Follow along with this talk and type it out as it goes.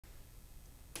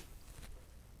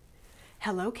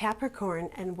Hello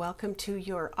Capricorn, and welcome to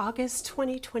your August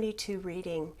 2022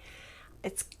 reading.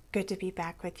 It's good to be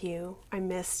back with you. I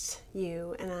missed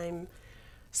you, and I'm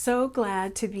so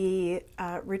glad to be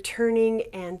returning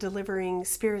and delivering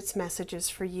Spirit's messages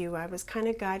for you. I was kind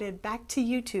of guided back to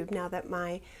YouTube now that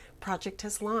my project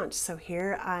has launched, so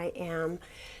here I am.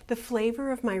 The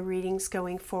flavor of my readings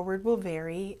going forward will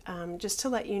vary. Just to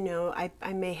let you know,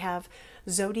 I may have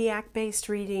zodiac-based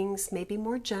readings, maybe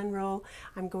more general.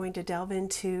 I'm going to delve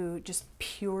into just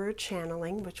pure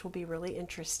channeling, which will be really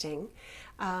interesting.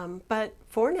 But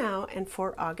for now and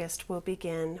for August, we'll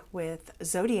begin with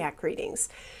zodiac readings.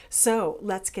 So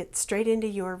let's get straight into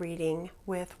your reading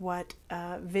with what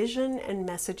vision and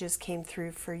messages came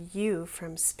through for you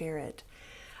from Spirit.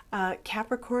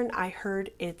 Capricorn, I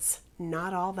heard it's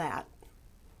not all that.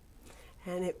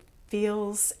 And it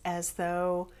feels as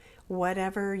though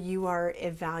whatever you are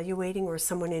evaluating or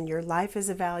someone in your life is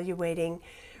evaluating,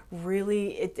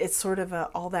 really it's sort of a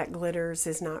all that glitters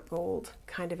is not gold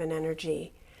kind of an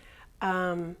energy.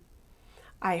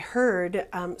 I heard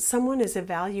someone is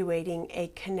evaluating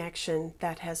a connection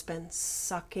that has been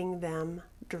sucking them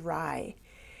dry.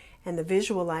 And the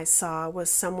visual I saw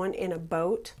was someone in a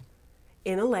boat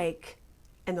in a lake,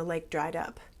 and the lake dried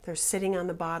up. They're sitting on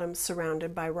the bottom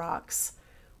surrounded by rocks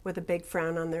with a big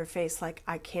frown on their face like,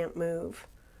 I can't move.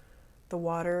 The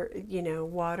water, you know,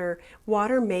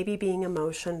 water maybe being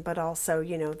emotion, but also,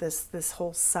 you know, this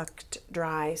whole sucked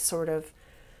dry sort of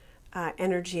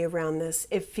energy around this.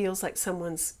 It feels like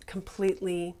someone's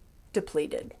completely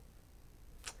depleted.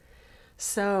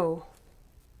 So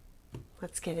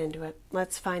let's get into it.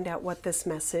 Let's find out what this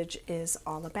message is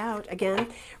all about. Again,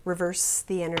 reverse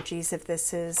the energies if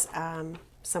this is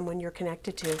someone you're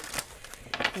connected to.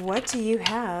 What do you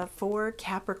have for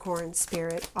Capricorn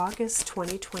Spirit, August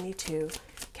 2022?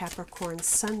 Capricorn,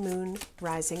 Sun, Moon,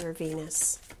 Rising, or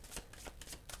Venus?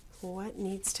 What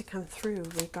needs to come through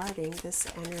regarding this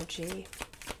energy?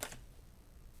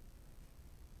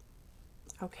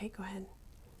 Okay, go ahead.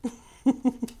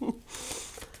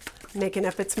 Making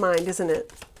up its mind, isn't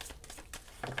it?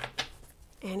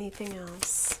 Anything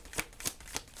else?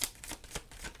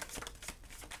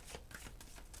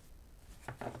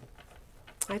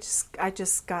 I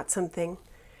just got something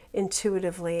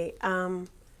intuitively.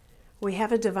 We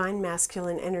have a divine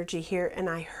masculine energy here, and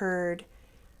I heard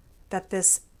that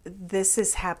this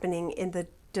is happening in the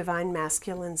divine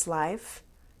masculine's life.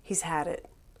 He's had it.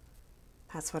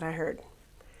 That's what I heard.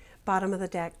 Bottom of the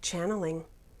deck, channeling.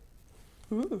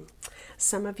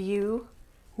 Some of you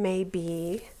may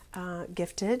be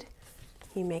gifted.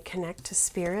 You may connect to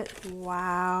Spirit.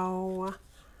 Wow.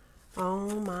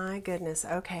 Oh my goodness.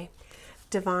 Okay.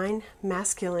 Divine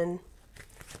masculine,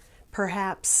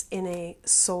 perhaps in a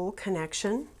soul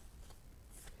connection.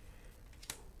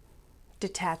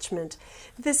 Detachment.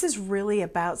 This is really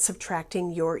about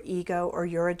subtracting your ego or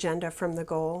your agenda from the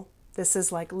goal. This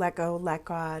is like let go, let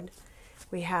God.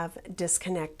 We have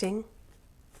disconnecting.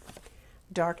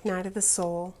 Dark night of the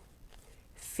soul.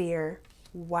 Fear.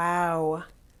 Wow.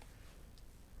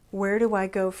 Where do I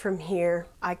go from here?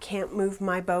 I can't move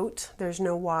my boat. There's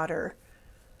no water.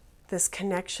 This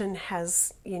connection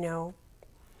has, you know,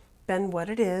 been what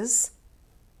it is.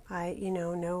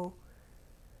 No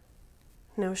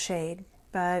shade,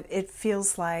 but it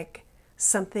feels like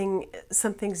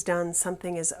something's done,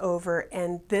 something is over,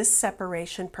 and this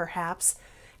separation perhaps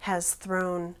has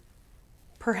thrown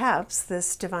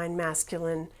this divine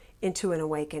masculine into an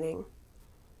awakening,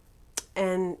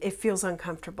 and it feels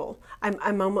uncomfortable.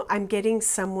 I'm getting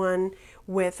someone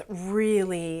with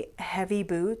really heavy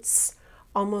boots,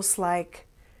 almost like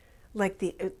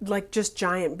just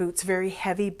giant boots, very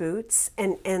heavy boots,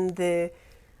 and the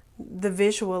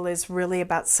visual is really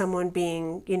about someone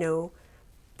being, you know,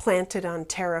 planted on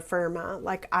terra firma.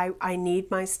 Like I need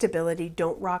my stability.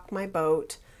 Don't rock my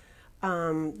boat.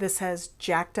 This has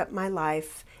jacked up my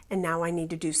life, and now I need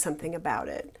to do something about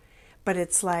it. But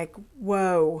it's like,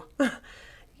 whoa.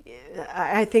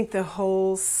 I think the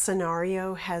whole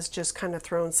scenario has just kind of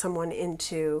thrown someone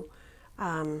into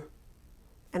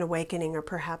an awakening, or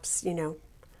perhaps, you know,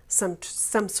 some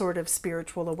sort of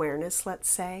spiritual awareness, let's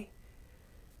say.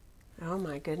 Oh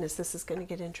my goodness, this is going to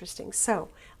get interesting. So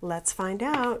let's find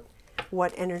out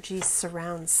what energy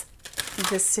surrounds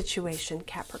this situation,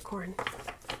 Capricorn.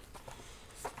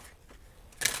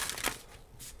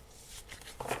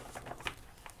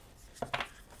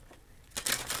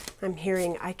 I'm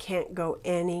hearing I can't go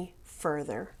any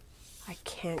further. I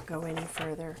can't go any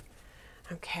further.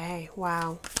 Okay,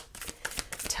 wow.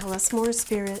 Tell us more,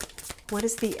 Spirit. What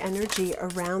is the energy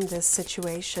around this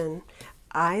situation?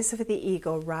 Eyes of the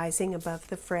eagle rising above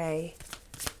the fray.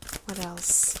 What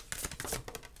else?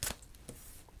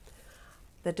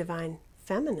 the divine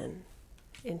feminine.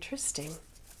 Interesting.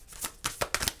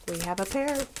 We have a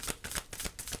pair.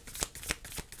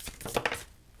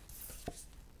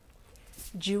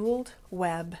 Jeweled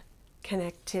web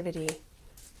connectivity.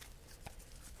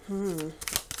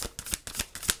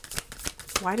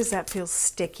 Why does that feel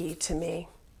sticky to me?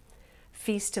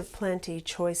 Feast of plenty,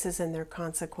 choices and their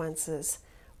consequences.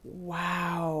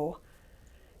 Wow.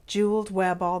 Jeweled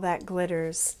web, all that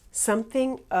glitters.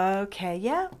 Something, okay,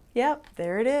 yep,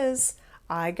 there it is.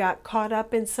 I got caught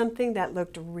up in something that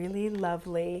looked really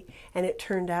lovely, and it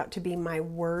turned out to be my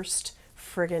worst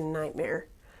friggin' nightmare.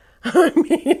 I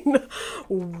mean,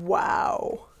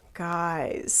 wow,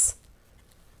 guys.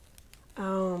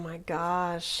 Oh my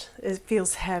gosh, it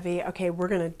feels heavy. Okay, we're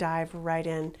going to dive right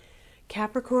in.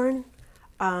 Capricorn,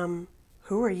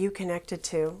 who are you connected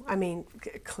to? I mean,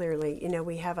 clearly, you know,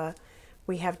 we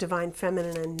have divine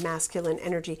feminine and masculine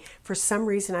energy. For some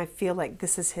reason, I feel like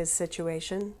this is his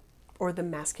situation, or the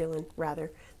masculine,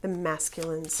 rather, the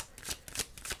masculine's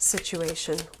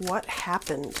situation. What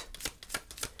happened?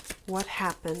 What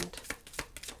happened?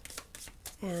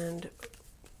 And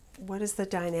what is the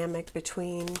dynamic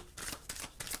between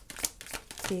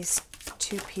these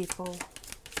two people?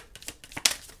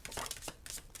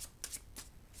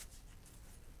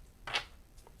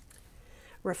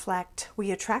 Reflect. We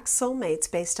attract soulmates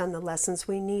based on the lessons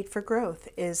we need for growth.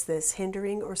 Is this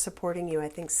hindering or supporting you? I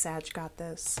think Sag got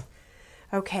this.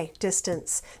 Okay,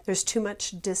 distance. There's too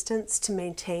much distance to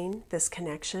maintain this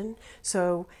connection.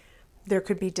 So there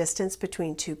could be distance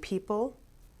between two people.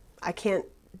 I can't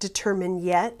determine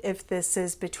yet if this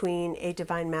is between a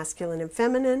divine masculine and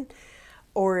feminine,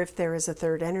 or if there is a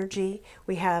third energy.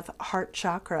 We have heart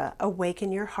chakra.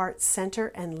 Awaken your heart center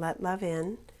and let love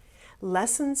in.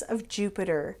 Lessons of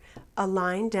Jupiter.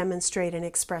 Align, demonstrate, and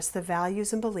express the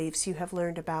values and beliefs you have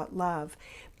learned about love.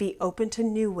 Be open to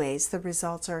new ways. The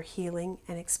results are healing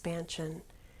and expansion.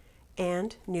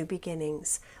 And new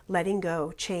beginnings. Letting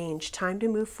go, change, time to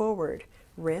move forward.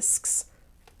 Risks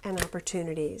and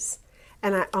opportunities.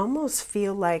 And I almost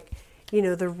feel like, you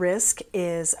know, the risk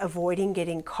is avoiding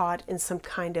getting caught in some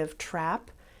kind of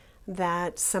trap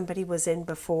that somebody was in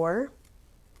before.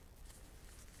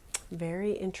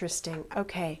 Very interesting.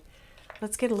 Okay,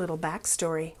 let's get a little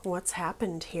backstory. What's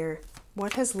happened here?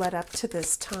 What has led up to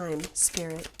this time,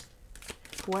 Spirit?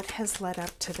 What has led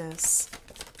up to this?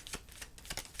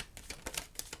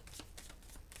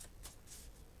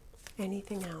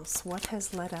 Anything else? What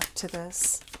has led up to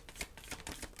this?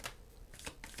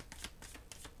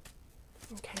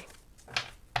 Okay.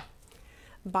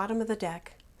 Bottom of the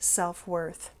deck,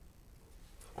 self-worth.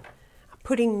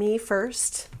 Putting me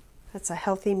first. That's a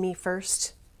healthy me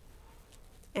first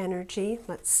energy.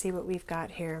 Let's see what we've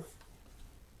got here.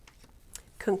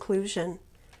 Conclusion,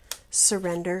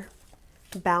 surrender,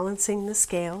 balancing the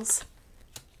scales,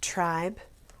 tribe,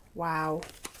 wow,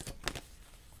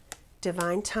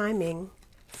 divine timing,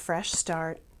 fresh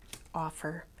start,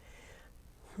 offer.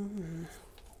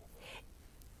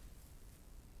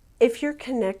 If you're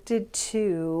connected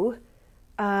to,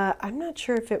 I'm not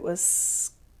sure if it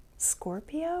was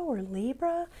Scorpio or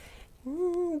Libra.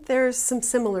 There's some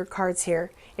similar cards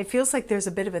here. It feels like there's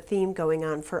a bit of a theme going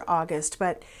on for August,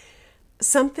 but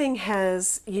something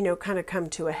has, you know, kind of come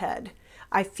to a head.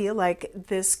 I feel like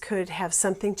this could have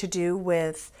something to do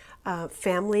with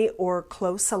family or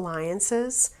close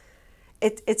alliances.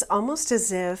 It's almost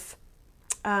as if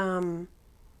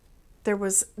there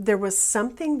was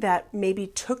something that maybe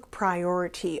took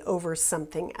priority over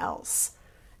something else.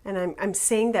 And I'm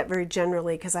saying that very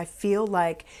generally because I feel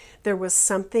like there was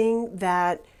something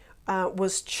that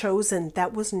was chosen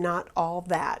that was not all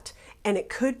that. And it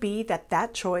could be that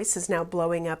that choice is now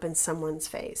blowing up in someone's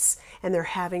face and they're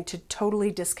having to totally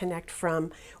disconnect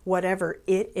from whatever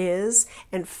it is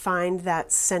and find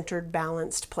that centered,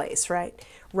 balanced place, right?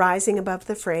 Rising above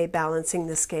the fray, balancing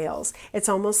the scales. It's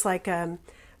almost like,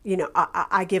 you know,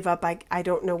 I give up. I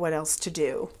don't know what else to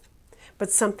do. But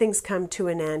something's come to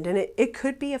an end, and it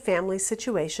could be a family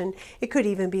situation. It could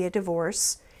even be a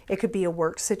divorce. It could be a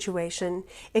work situation.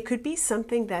 It could be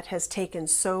something that has taken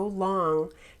so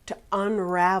long to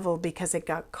unravel because it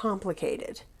got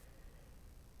complicated.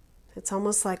 It's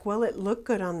almost like, well, it looked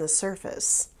good on the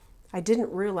surface. I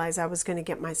didn't realize I was going to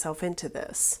get myself into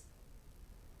this.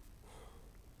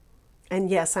 And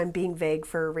yes, I'm being vague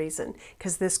for a reason,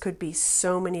 because this could be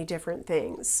so many different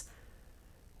things.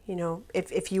 You know,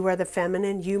 if you are the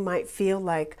feminine, you might feel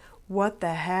like, what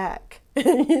the heck?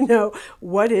 You know,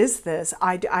 what is this?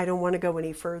 I don't want to go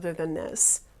any further than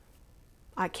this.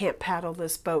 I can't paddle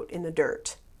this boat in the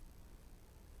dirt.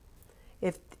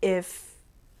 If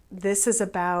this is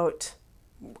about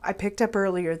I picked up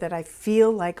earlier that I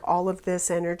feel like all of this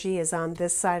energy is on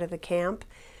this side of the camp.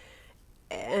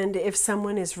 And if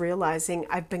someone is realizing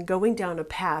I've been going down a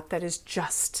path that is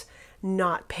just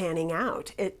not panning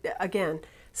out, it again,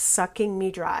 sucking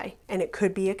me dry, and it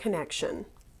could be a connection.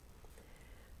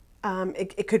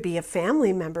 It could be a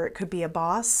family member, it could be a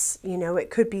boss, you know, it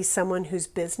could be someone whose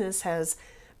business has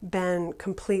been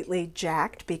completely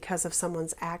jacked because of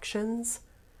someone's actions.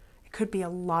 It could be a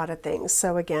lot of things.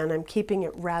 So again, I'm keeping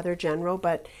it rather general,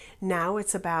 but now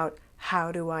it's about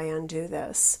how do I undo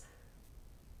this?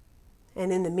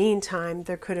 And in the meantime,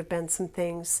 there could have been some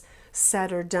things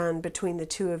said or done between the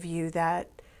two of you that,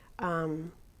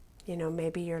 you know,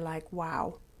 maybe you're like,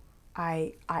 wow,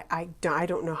 I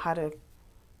don't know how to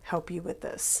help you with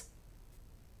this.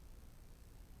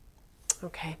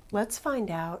 Okay, let's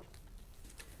find out,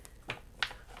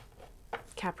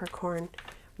 Capricorn,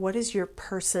 what is your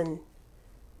person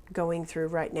going through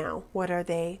right now? What are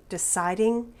they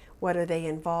deciding? What are they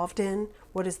involved in?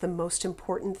 What is the most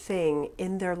important thing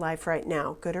in their life right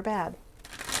now, good or bad?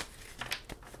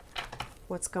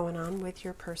 What's going on with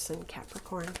your person,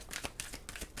 Capricorn?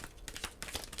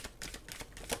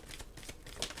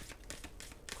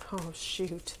 Oh,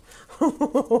 shoot.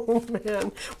 Oh,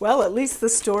 man. Well, at least the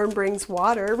storm brings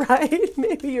water, right?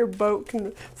 Maybe your boat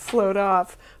can float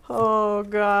off. Oh,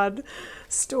 God.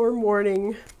 Storm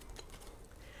warning.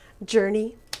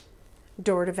 Journey,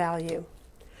 door to value.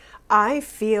 I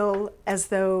feel as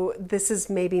though this is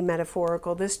maybe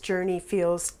metaphorical. This journey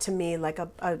feels to me like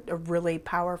a really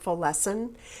powerful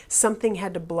lesson. Something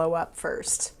had to blow up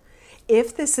first.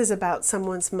 If this is about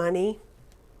someone's money,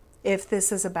 if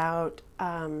this is about,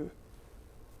 you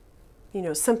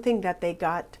know, something that they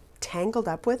got tangled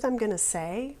up with, I'm going to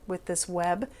say, with this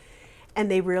web, and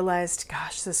they realized,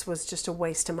 gosh, this was just a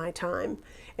waste of my time,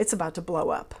 it's about to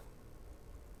blow up.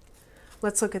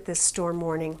 Let's look at this storm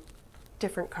warning.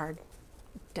 Different card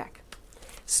deck.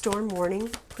 Storm warning,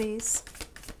 please.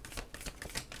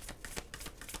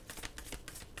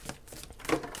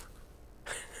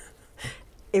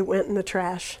 It went in the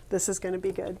trash. This is going to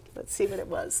be good. Let's see what it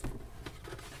was.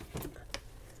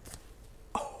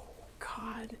 Oh,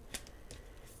 God.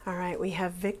 All right, we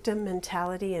have victim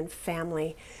mentality and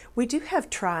family. We do have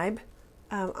tribe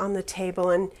on the table,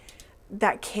 and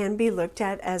that can be looked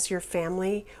at as your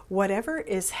family. Whatever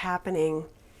is happening,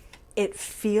 it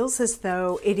feels as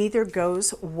though it either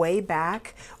goes way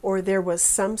back or there was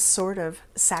some sort of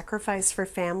sacrifice for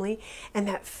family. And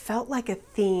that felt like a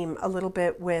theme a little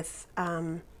bit with,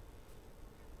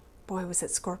 boy, was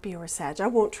it Scorpio or Sag? I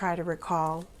won't try to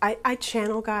recall. I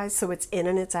channel, guys, so it's in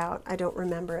and it's out. I don't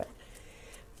remember it.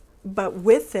 But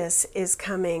with this is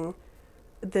coming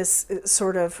this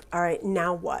sort of, all right,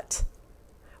 now what?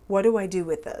 What do I do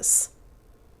with this?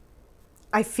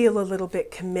 I feel a little bit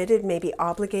committed, maybe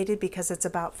obligated because it's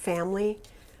about family.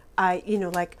 You know,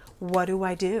 like, what do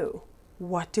I do?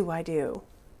 What do I do?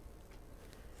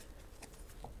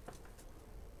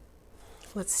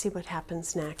 Let's see what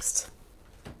happens next.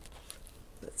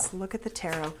 Let's look at the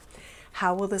tarot.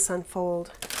 How will this unfold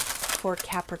for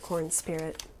Capricorn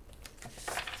spirit?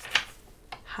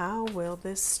 How will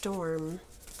this storm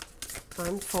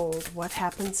unfold? What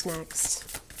happens next?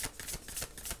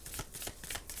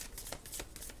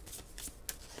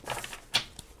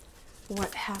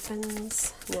 What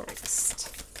happens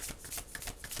next?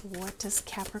 What does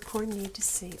Capricorn need to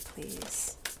see,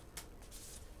 please?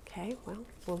 Okay, well,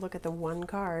 we'll look at the one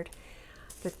card.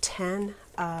 The 10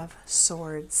 of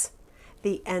Swords.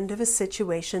 The end of a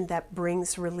situation that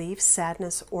brings relief,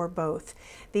 sadness, or both.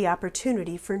 The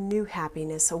opportunity for new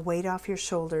happiness, a weight off your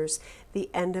shoulders. The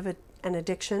end of an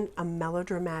addiction, a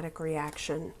melodramatic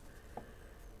reaction.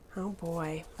 Oh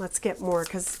boy, let's get more,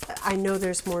 because I know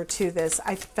there's more to this.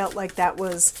 I felt like that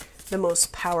was the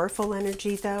most powerful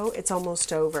energy, though. It's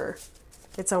almost over.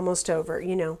 It's almost over.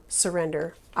 You know,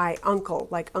 surrender. Uncle,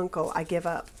 I give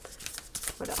up.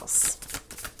 What else?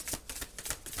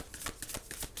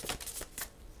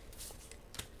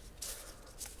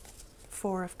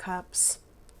 Four of Cups.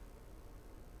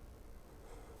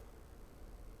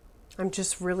 I'm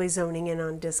just really zoning in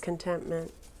on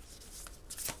discontentment.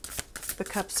 The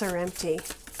cups are empty,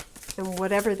 and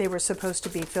whatever they were supposed to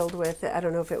be filled with, I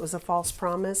don't know if it was a false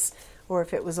promise or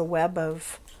if it was a web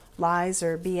of lies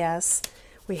or BS.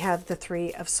 We have the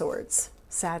 3 of Swords.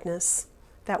 Sadness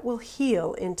that will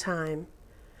heal in time.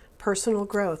 Personal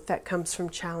growth that comes from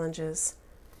challenges.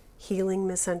 Healing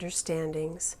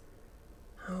misunderstandings.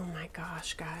 Oh my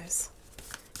gosh, guys.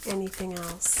 Anything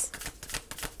else?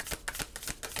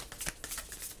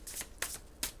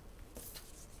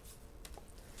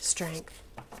 Strength.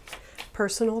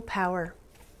 Personal power.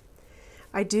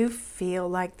 I do feel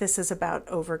like this is about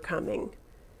overcoming.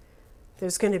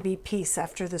 There's going to be peace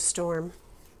after the storm.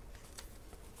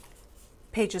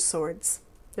 Page of Swords.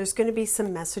 There's going to be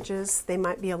some messages. They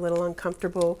might be a little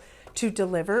uncomfortable to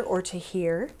deliver or to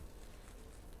hear.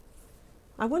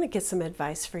 I want to get some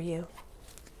advice for you.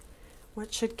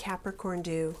 What should Capricorn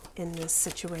do in this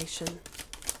situation?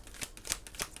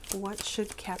 What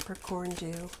should Capricorn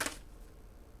do?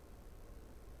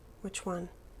 Which one?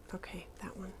 Okay,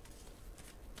 that one.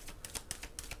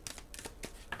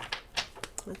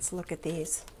 Let's look at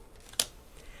these.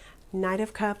 Knight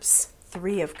of Cups,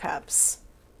 Three of Cups.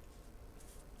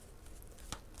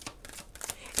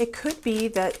 It could be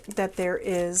that there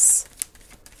is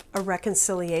a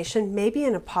reconciliation, maybe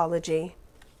an apology.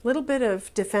 A little bit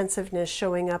of defensiveness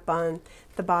showing up on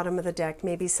the bottom of the deck,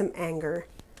 maybe some anger.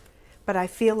 But I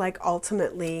feel like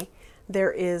ultimately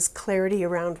there is clarity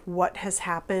around what has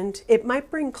happened. It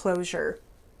might bring closure.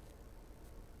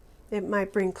 It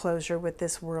might bring closure with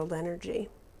this world energy.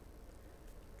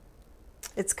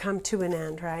 It's come to an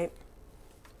end, right?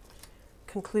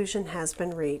 Conclusion has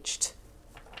been reached.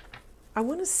 I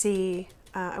want to see,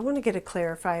 I want to get a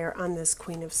clarifier on this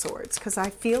Queen of Swords, because I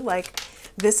feel like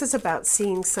this is about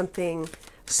seeing something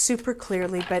super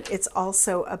clearly, but it's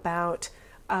also about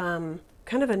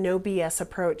kind of a no BS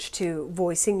approach to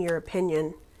voicing your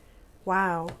opinion.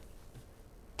 Wow.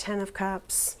 10 of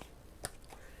Cups.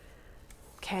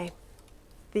 Okay.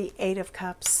 The 8 of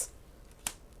Cups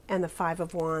and the 5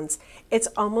 of Wands. It's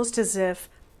almost as if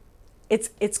it's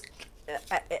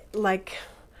like,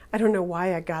 I don't know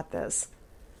why I got this.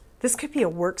 This could be a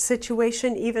work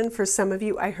situation even for some of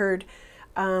you. I heard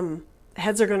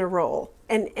heads are going to roll.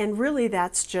 And really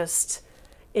that's just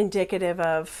indicative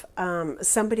of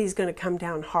somebody's going to come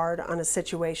down hard on a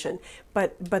situation.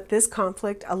 But this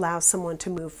conflict allows someone to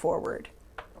move forward.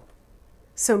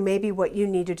 So maybe what you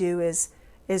need to do is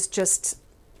just,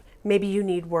 maybe you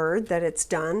need word that it's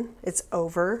done, it's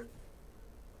over.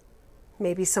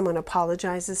 Maybe someone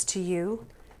apologizes to you.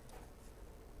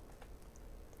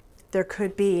 There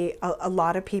could be a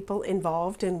lot of people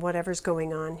involved in whatever's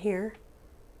going on here.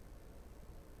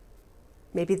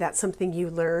 Maybe that's something you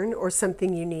learn or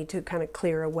something you need to kind of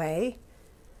clear away.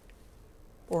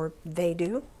 Or they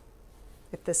do,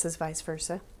 if this is vice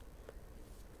versa.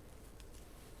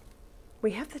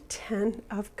 We have the 10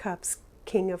 of Cups,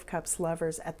 King of Cups,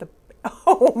 Lovers at the,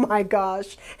 oh my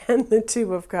gosh, and the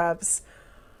 2 of Cups.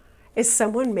 Is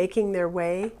someone making their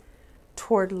way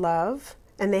toward love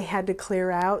and they had to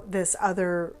clear out this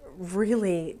other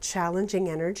really challenging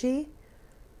energy?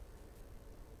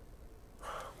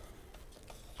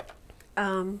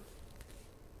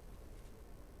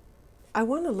 I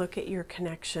want to look at your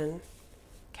connection,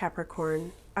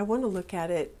 Capricorn. I want to look at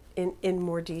it in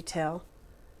more detail.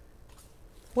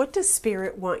 What does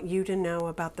Spirit want you to know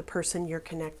about the person you're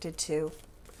connected to?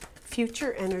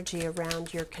 Future energy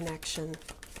around your connection.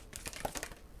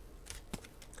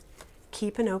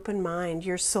 Keep an open mind.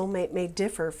 Your soulmate may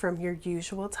differ from your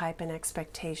usual type and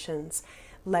expectations.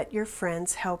 Let your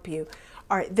friends help you.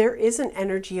 All right, there is an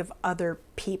energy of other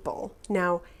people.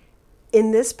 Now,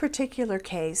 in this particular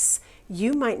case,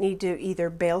 you might need to either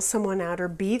bail someone out or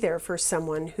be there for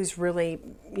someone who's really,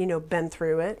 been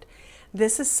through it.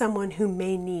 This is someone who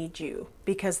may need you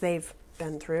because they've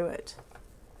been through it.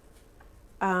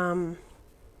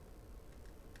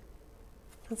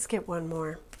 Let's get one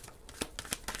more.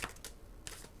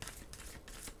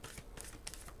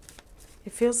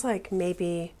 It feels like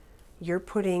maybe you're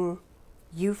putting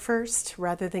you first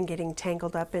rather than getting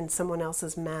tangled up in someone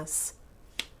else's mess.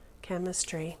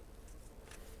 Chemistry.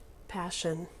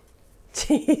 Passion.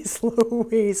 Jeez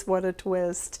Louise, what a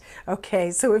twist.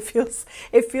 Okay, so it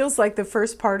feels like the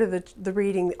first part of the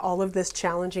reading, all of this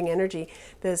challenging energy,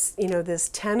 this, this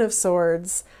 10 of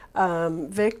Swords,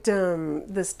 victim,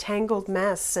 this tangled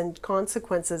mess and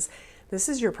consequences. This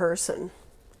is your person.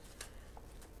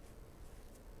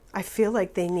 I feel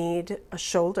like they need a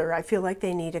shoulder. I feel like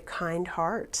they need a kind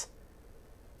heart.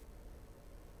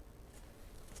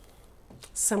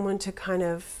 Someone to kind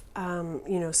of,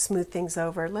 smooth things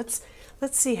over. Let's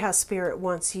see how Spirit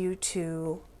wants you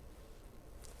to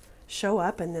show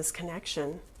up in this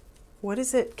connection. What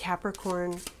is it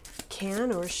Capricorn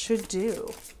can or should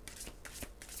do?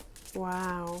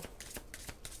 Wow.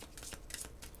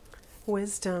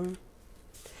 Wisdom.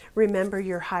 Remember,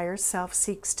 your higher self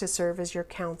seeks to serve as your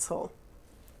counsel.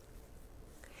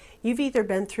 You've either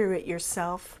been through it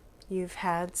yourself, you've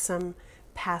had some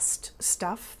past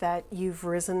stuff that you've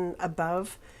risen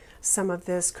above some of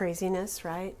this craziness,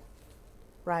 right?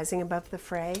 Rising above the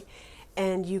fray.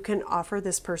 And you can offer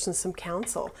this person some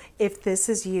counsel. If this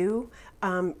is you,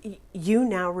 you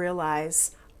now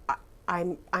realize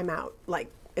I'm out.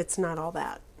 Like, it's not all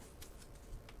that.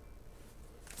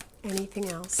 Anything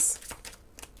else?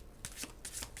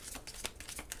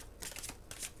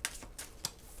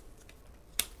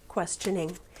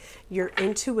 Questioning. Your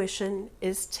intuition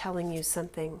is telling you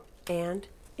something. And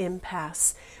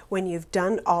impasse. When you've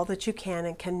done all that you can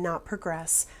and cannot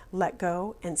progress, let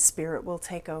go and spirit will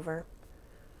take over.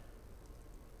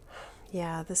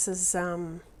 Yeah, this is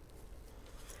a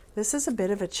bit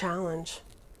of a challenge.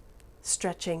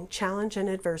 Stretching. Challenge and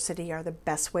adversity are the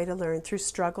best way to learn. Through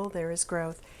struggle, there is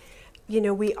growth. You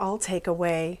know, we all take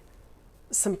away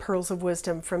some pearls of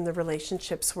wisdom from the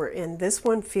relationships we're in. This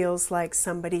one feels like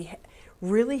somebody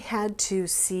really had to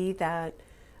see that,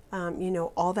 you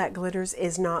know, all that glitters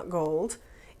is not gold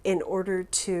in order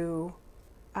to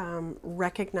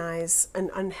recognize an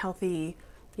unhealthy,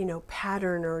 you know,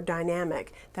 pattern or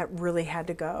dynamic that really had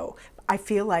to go. I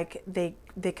feel like they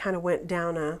kind of went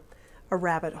down a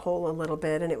rabbit hole a little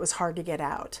bit, and it was hard to get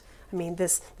out. I mean,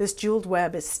 this jeweled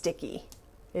web is sticky.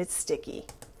 It's sticky.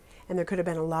 And there could have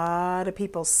been a lot of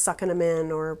people sucking them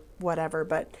in or whatever,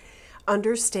 but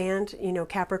understand, you know,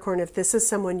 Capricorn, if this is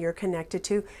someone you're connected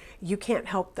to, you can't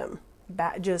help them.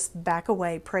 Just back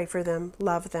away, pray for them,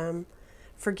 love them,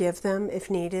 forgive them if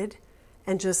needed,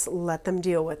 and just let them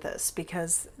deal with this,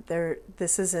 because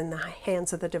this is in the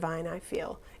hands of the divine, I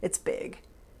feel. It's big.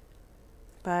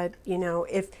 But, you know,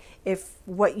 if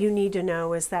what you need to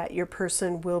know is that your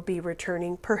person will be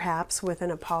returning, perhaps with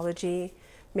an apology,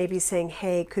 maybe saying,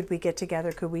 hey, could we get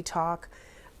together? Could we talk?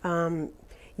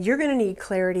 You're going to need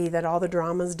clarity that all the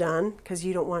drama's done, because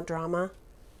you don't want drama.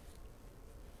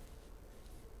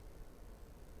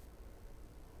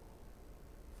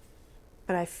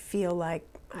 But I feel like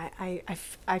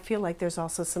I feel like there's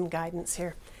also some guidance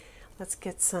here. Let's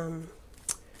get some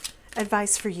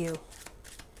advice for you.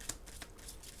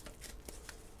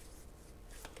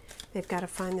 They've got to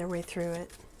find their way through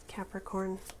it,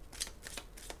 Capricorn.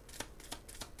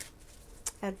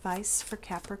 Advice for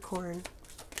Capricorn.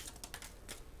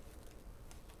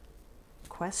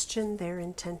 Question their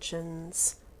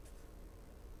intentions.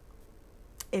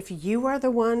 If you are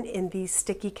the one in these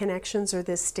sticky connections or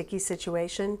this sticky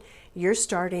situation, you're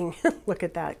starting, look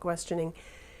at that, questioning.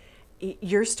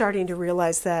 You're starting to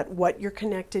realize that what you're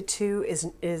connected to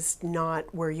is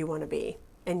not where you want to be.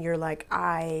 And you're like,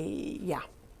 I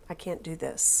can't do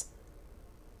this.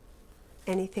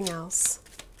 Anything else?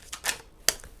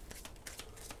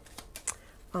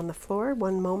 On the floor,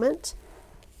 one moment.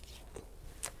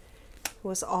 It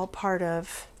was all part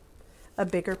of a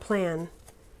bigger plan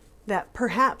that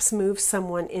perhaps moves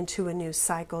someone into a new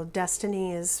cycle.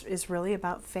 Destiny is really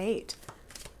about fate.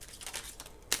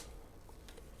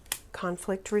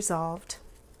 Conflict resolved.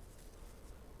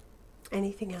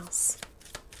 Anything else?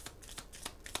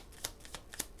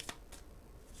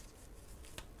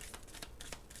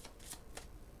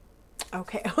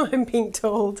 Okay, I'm being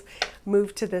told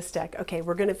move to this deck. Okay,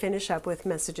 we're going to finish up with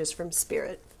messages from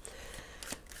Spirit.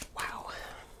 Wow.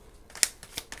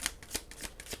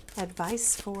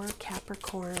 Advice for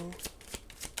Capricorn.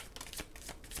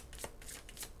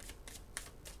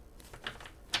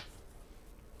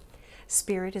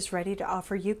 Spirit is ready to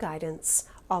offer you guidance.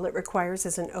 All it requires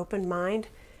is an open mind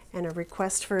and a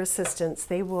request for assistance.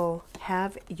 They will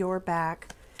have your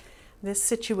back. This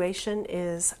situation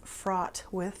is fraught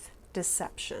with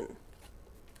deception.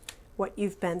 What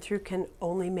you've been through can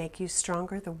only make you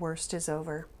stronger. The worst is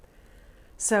over.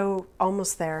 So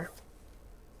almost there.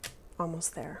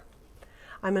 Almost there.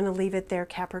 I'm going to leave it there,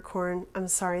 Capricorn. I'm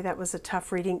sorry that was a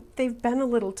tough reading. They've been a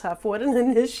little tough. What an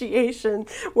initiation,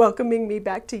 welcoming me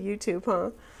back to YouTube,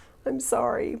 huh? I'm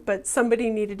sorry, but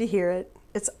somebody needed to hear it.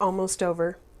 It's almost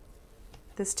over.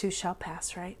 This too shall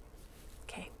pass, right?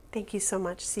 Okay. Thank you so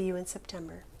much. See you in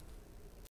September.